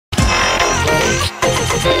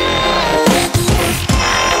Hey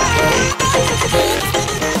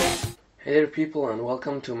there people, and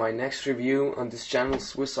welcome to my next review on this channel,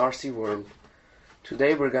 SwissRC World.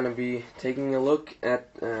 Today we're gonna be taking a look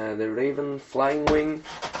at the Raven flying wing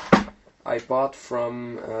I bought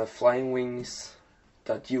from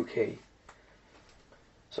flyingwings.uk.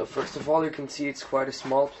 So first of all, you can see it's quite a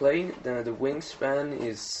small plane. The wingspan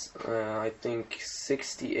is I think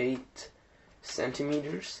 68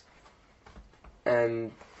 centimeters,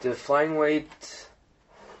 and the flying weight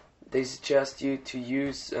they suggest you to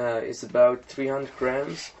use is about 300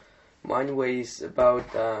 grams. Mine weighs about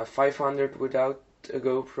 500 without a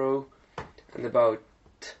GoPro and about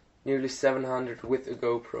nearly 700 with a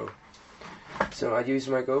GoPro. So I use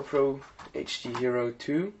my GoPro HD Hero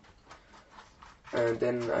 2, and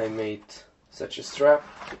then I made such a strap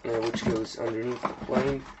which goes underneath the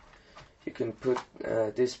plane. You can put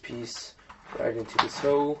this piece right into this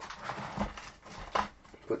hole,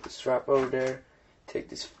 put the strap over there, take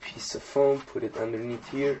this piece of foam, put it underneath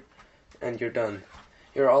here, and you're done.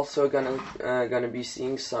 You're also gonna be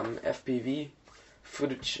seeing some FPV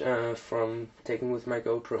footage from taken with my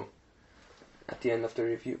GoPro at the end of the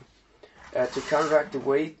review. To counteract the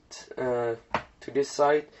weight to this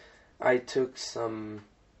side, I took some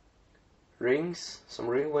ring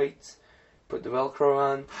weights, put the Velcro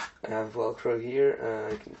on. I have Velcro here.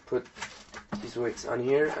 I can put these weights on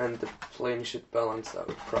here, and the plane should balance out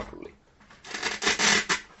properly.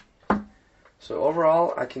 So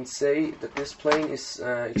overall, I can say that this plane is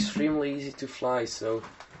extremely easy to fly. So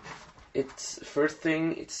it's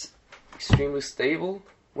extremely stable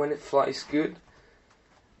when it flies good.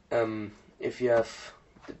 If you have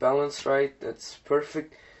the balance right, that's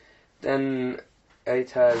perfect. Then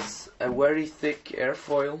it has a very thick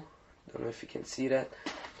airfoil. Don't know if you can see that,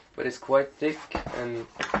 but it's quite thick, and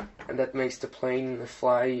that makes the plane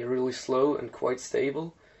fly really slow and quite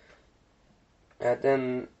stable. And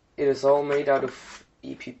then it is all made out of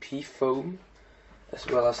EPP foam, as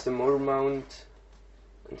well as the motor mount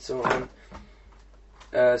and so on.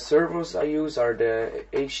 Servos I use are the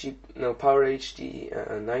Power HD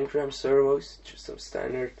 9-gram servos, just some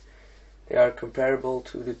standard. They are comparable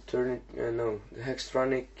to the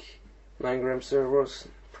Hextronic 9-gram servos,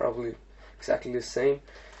 probably exactly the same.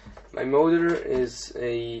 My motor is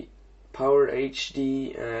a Power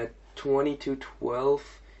HD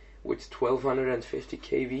 2212 with 1250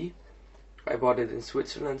 kV. I bought it in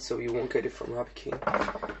Switzerland, so you won't get it from Hobby King.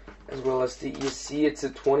 As well as the ESC, it's a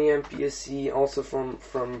 20 amp ESC, also from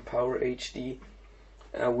Power HD,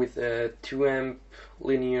 with a 2 amp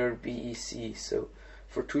linear BEC. So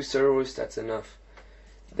for 2 servos, that's enough.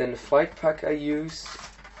 Then the flight pack I use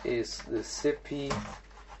is the Zippy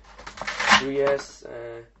 3S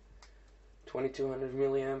 2200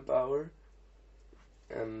 milliamp hour.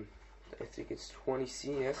 I think it's 20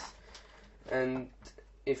 CS, and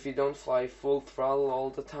if you don't fly full throttle all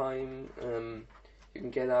the time, you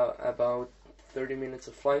can get out about 30 minutes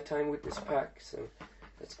of flight time with this pack, so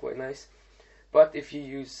that's quite nice. But if you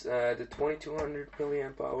use the 2200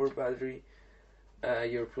 milliamp hour battery,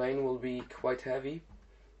 your plane will be quite heavy.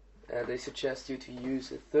 They suggest you to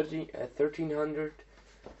use a 1300,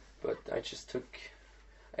 but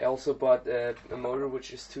I also bought a motor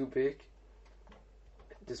which is too big.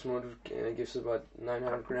 This motor gives about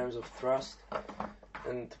 900 grams of thrust,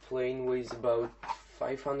 and the plane weighs about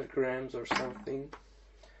 500 grams or something.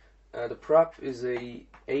 The prop is a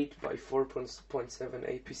 8 by 4.7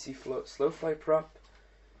 APC slow fly prop,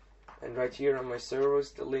 and right here on my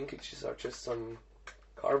servos, the linkages are just some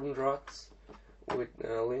carbon rods with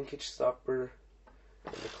a linkage stopper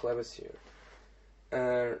and the clevis here.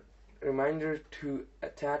 Reminder to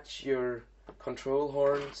attach your control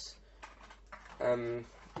horns,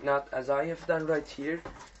 not as I have done right here.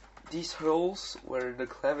 These holes where the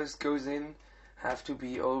clevis goes in have to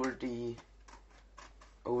be over the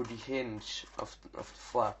hinge of the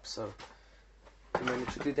flap, so remember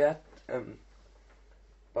to do that.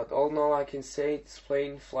 But all in all, I can say this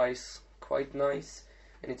plane flies quite nice,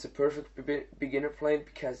 and it's a perfect beginner plane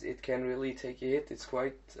because it can really take a hit. It's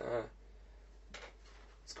quite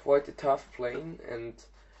a tough plane, and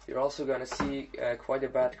you're also gonna see quite a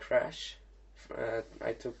bad crash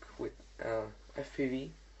I took with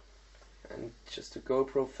FPV, and just the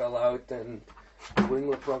GoPro fell out and the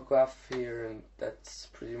winglet broke off here, and that's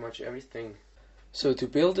pretty much everything. So to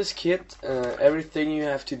build this kit, everything you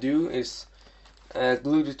have to do is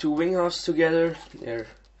glue the 2 wing halves together. They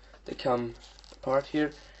come apart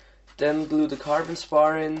here. Then glue the carbon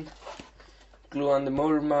spar in, glue on the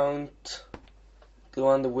motor mount, glue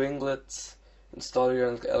on the winglets, install your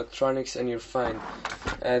electronics, and you're fine.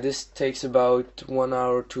 This takes about 1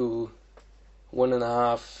 hour to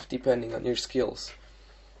 1.5, depending on your skills.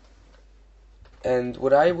 And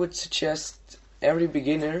what I would suggest every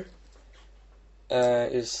beginner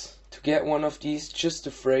is to get one of these, just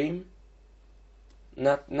the frame,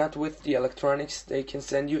 not with the electronics they can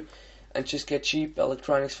send you, and just get cheap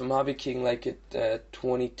electronics from Hobby King, like a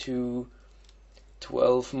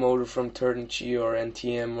 2212 motor from Turnigy or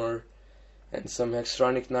NTM, and some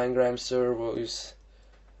Hextronic 9-gram servos,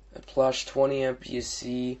 a plush 20 amp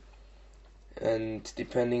PSC, and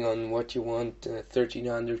depending on what you want,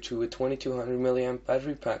 1300 to a 2200 milliamp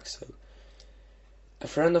battery pack. So a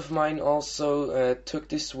friend of mine also took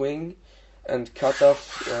this wing and cut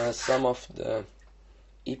off some of the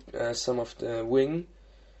wing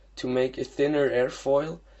to make a thinner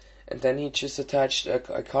airfoil, and then he just attached a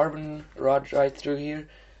carbon rod right through here,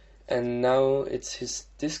 and now it's his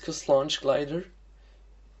discus launch glider.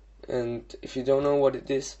 And if you don't know what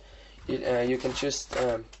it is, you can just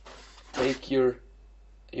take your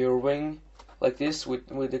wing like this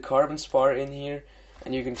with the carbon spar in here,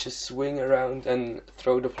 and you can just swing around and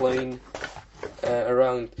throw the plane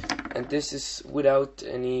around. And this is without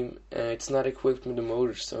any, it's not equipped with a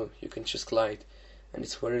motor, so you can just glide, and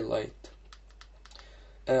it's very light.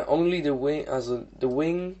 Only the wing, the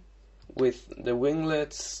wing with the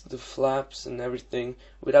winglets, the flaps and everything,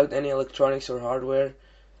 without any electronics or hardware,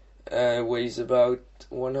 weighs about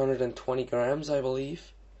 120 grams, I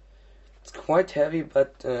believe. It's quite heavy,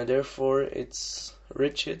 but therefore it's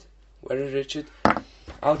rigid, very rigid.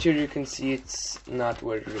 Out here you can see it's not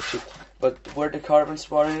very rigid, but where the carbon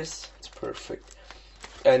spar is, it's perfect.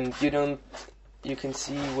 And you can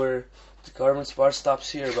see where the carbon spar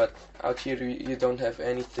stops here, but out here you don't have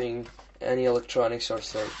any electronics or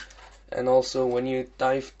so. And also when you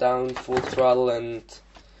dive down full throttle and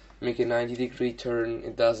make a 90-degree turn,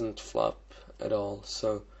 it doesn't flop at all.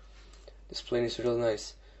 So this plane is really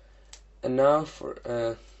nice. And now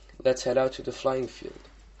let's head out to the flying field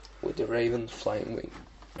with the Raven flying wing.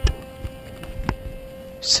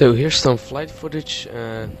 So here's some flight footage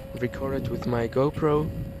recorded with my GoPro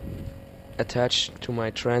attached to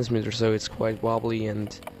my transmitter, so it's quite wobbly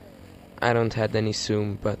and I don't have any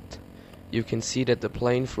zoom, but you can see that the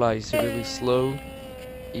plane flies really slow,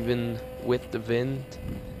 even with the wind.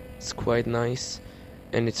 It's quite nice,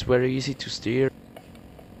 and it's very easy to steer.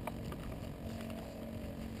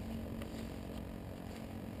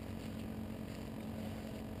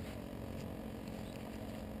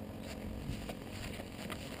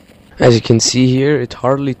 As you can see here, it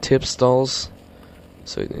hardly tip stalls,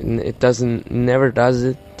 so it never does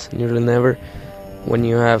it, nearly never, when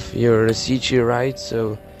you have your CG right.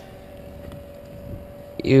 So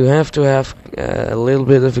you have to have a little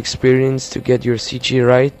bit of experience to get your CG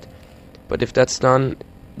right, but if that's done,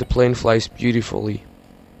 the plane flies beautifully.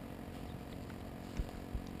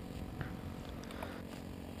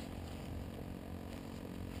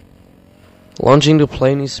 Launching the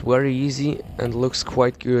plane is very easy and looks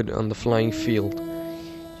quite good on the flying field.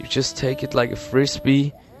 You just take it like a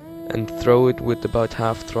frisbee and throw it with about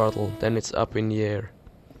half throttle, then it's up in the air.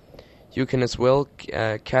 You can as well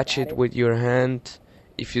catch it with your hand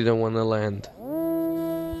if you don't want to land.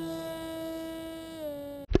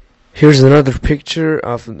 Here's another picture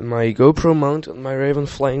of my GoPro mount on my Raven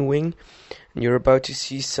flying wing, and you're about to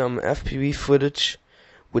see some FPV footage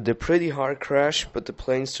with a pretty hard crash, but the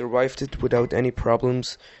plane survived it without any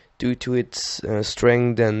problems due to its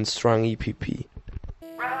strength and strong EPP.